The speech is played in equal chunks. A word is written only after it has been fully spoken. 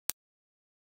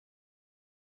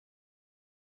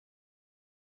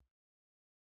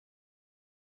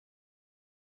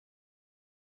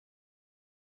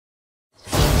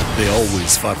They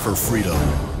always fought for freedom.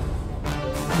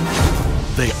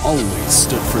 They always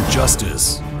stood for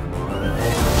justice.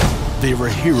 They were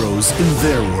heroes in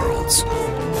their worlds.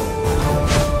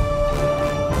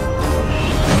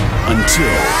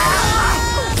 Until...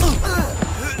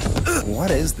 What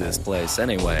is this place,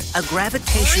 anyway? A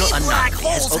gravitational anomaly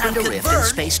has opened a rift in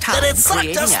space-time,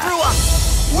 creating a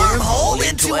wormhole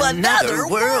into another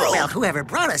world. Well, whoever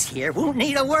brought us here won't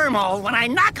need a wormhole when I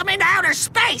knock him into outer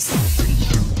space.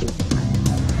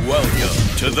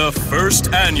 Welcome to the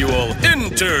first annual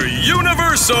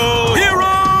Inter-Universal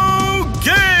Hero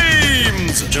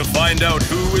Games! To find out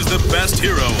who is the best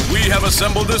hero, we have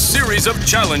assembled a series of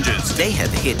challenges. They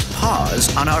have hit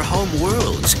pause on our home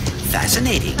worlds.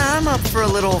 Fascinating. I'm up for a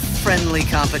little friendly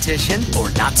competition. Or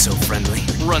not so friendly.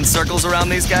 Run circles around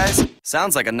these guys?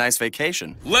 Sounds like a nice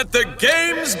vacation. Let the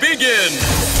games begin!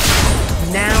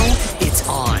 Now it's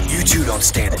on. You two don't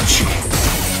stand a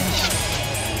chance.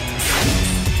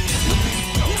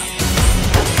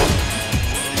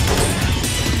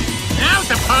 Now's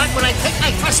the part when I take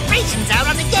my frustrations out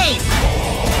on the game.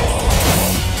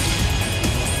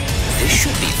 This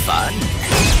should be fun.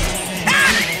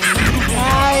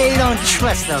 I don't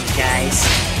trust those guys.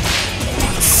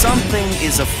 Something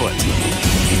is afoot.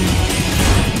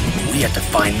 We have to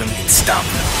find them and stop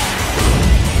them.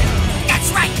 That's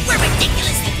right, we're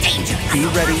ridiculously dangerous. Be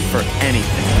ready for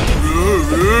anything.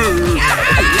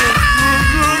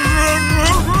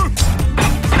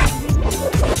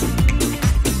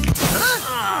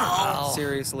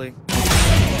 Seriously?